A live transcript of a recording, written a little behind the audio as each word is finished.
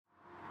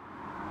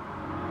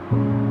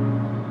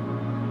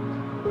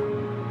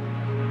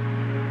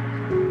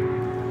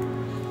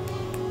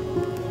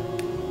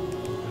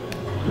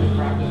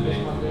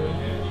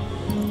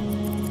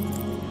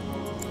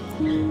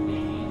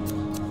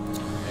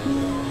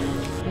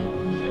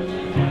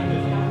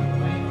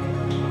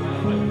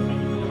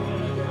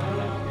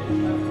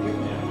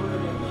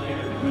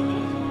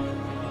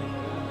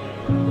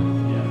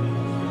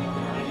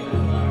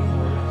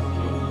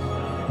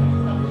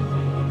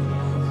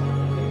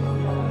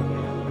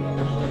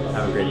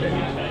Have a great day.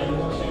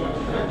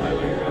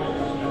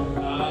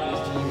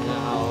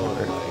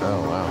 Oh,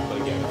 wow.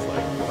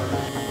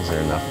 Was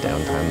there enough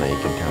downtime that you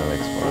could kind of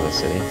explore the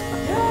city?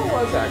 Yeah, it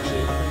was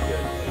actually pretty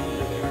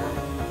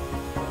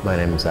good. My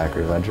name is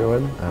Zachary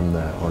Ledgerwood. I'm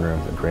the owner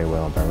of the Gray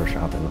Whale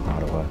Barbershop in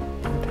Ottawa,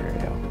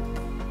 Ontario.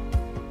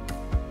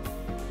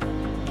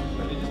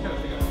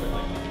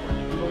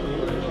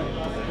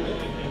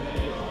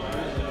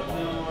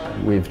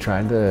 We've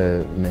tried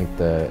to make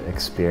the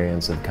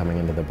experience of coming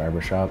into the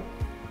barbershop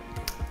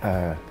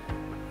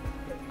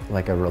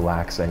like a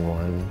relaxing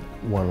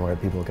one where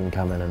people can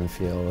come in and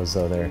feel as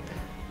though they're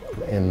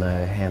in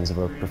the hands of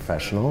a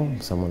professional,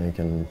 someone who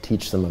can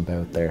teach them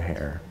about their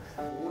hair.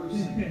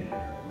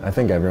 I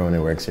think everyone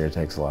who works here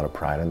takes a lot of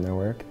pride in their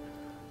work,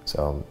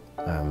 so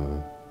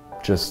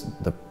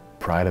just the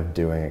pride of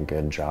doing a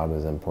good job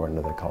is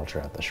important to the culture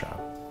at the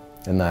shop,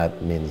 and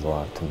that means a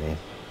lot to me.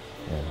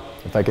 Yeah.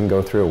 If I can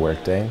go through a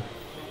workday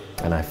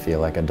and I feel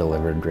like I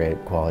delivered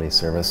great quality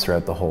service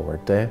throughout the whole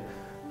workday,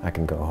 I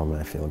can go home and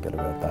I feel good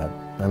about that.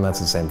 And that's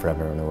the same for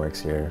everyone who works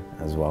here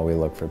as well. We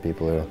look for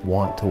people who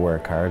want to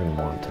work hard and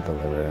want to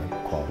deliver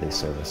quality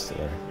service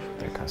to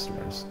their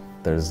customers.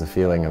 There's the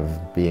feeling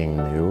of being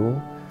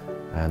new,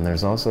 and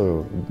there's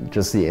also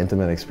just the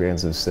intimate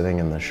experience of sitting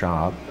in the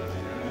shop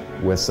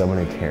with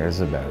someone who cares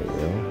about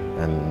you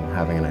and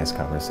having a nice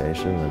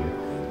conversation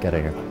and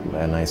getting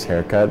a nice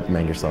haircut,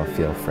 make yourself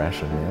feel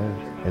fresh and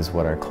new, is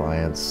what our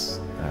clients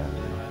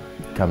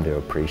come to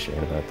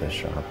appreciate about this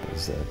shop,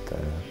 is that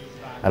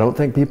I don't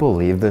think people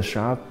leave this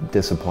shop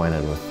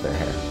disappointed with their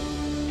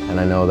hair. And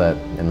I know that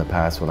in the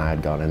past when I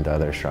had gone into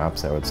other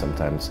shops, I would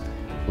sometimes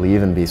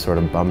leave and be sort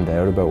of bummed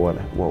out about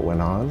what went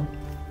on.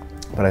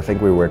 But I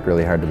think we work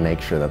really hard to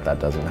make sure that that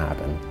doesn't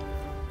happen.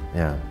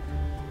 Yeah.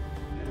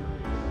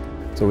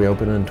 So we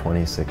opened in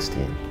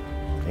 2016,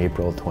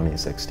 April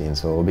 2016,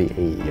 so it'll be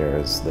 8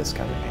 years this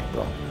coming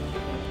April.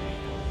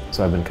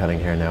 So I've been cutting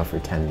hair now for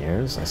 10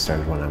 years. I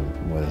started when I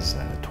was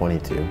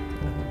 22, and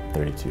I'm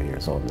 32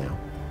 years old now.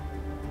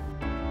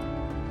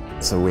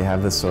 So we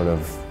have this sort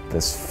of,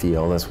 this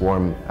feel, this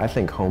warm, I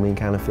think homey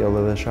kind of feel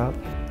to the shop.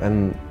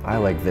 And I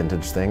like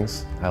vintage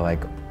things. I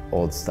like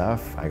old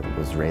stuff. I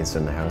was raised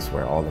in a house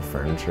where all the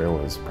furniture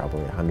was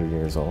probably 100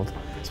 years old.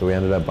 So we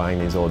ended up buying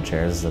these old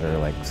chairs that are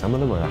like, some of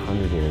them are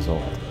 100 years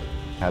old.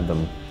 Had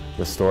them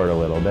restored a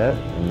little bit,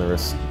 and the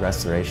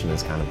restoration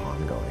is kind of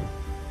ongoing.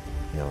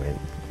 You know, it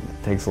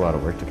takes a lot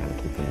of work to kind of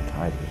keep them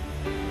tidy.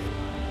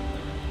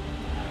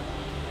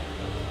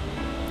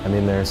 I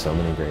mean, there are so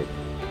many great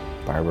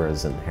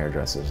barbers and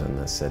hairdressers in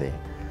this city,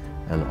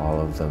 and all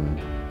of them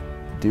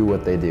do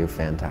what they do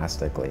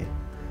fantastically.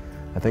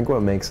 I think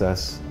what makes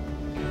us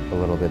a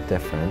little bit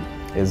different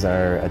is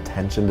our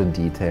attention to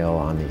detail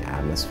on the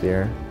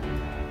atmosphere,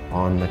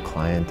 on the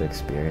client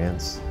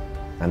experience,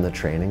 and the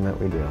training that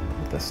we do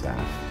with the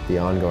staff, the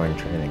ongoing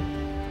training.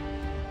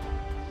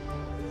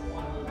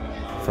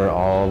 For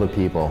all the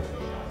people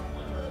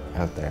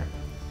out there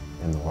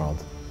in the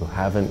world who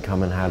haven't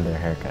come and had their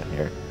haircut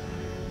here,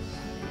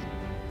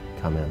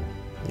 come in.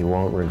 You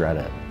won't regret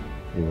it.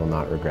 You will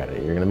not regret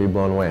it. You're gonna be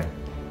blown away.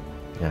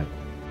 Yeah.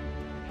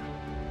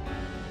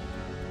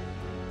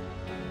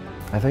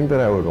 I think that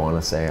I would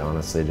want to say,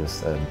 honestly,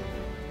 just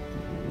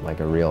like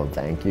a real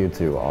thank you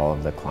to all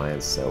of the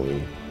clients that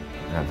we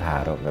have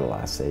had over the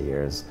last 8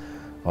 years.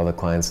 All the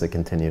clients that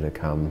continue to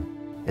come.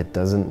 It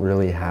doesn't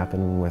really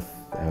happen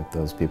without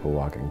those people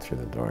walking through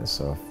the doors.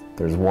 So if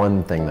there's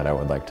one thing that I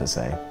would like to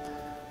say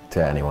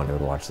to anyone who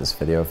would watch this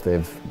video, if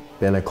they've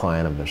been a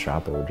client of the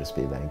shop, it would just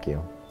be thank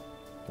you.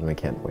 And we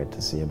can't wait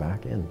to see you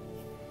back in.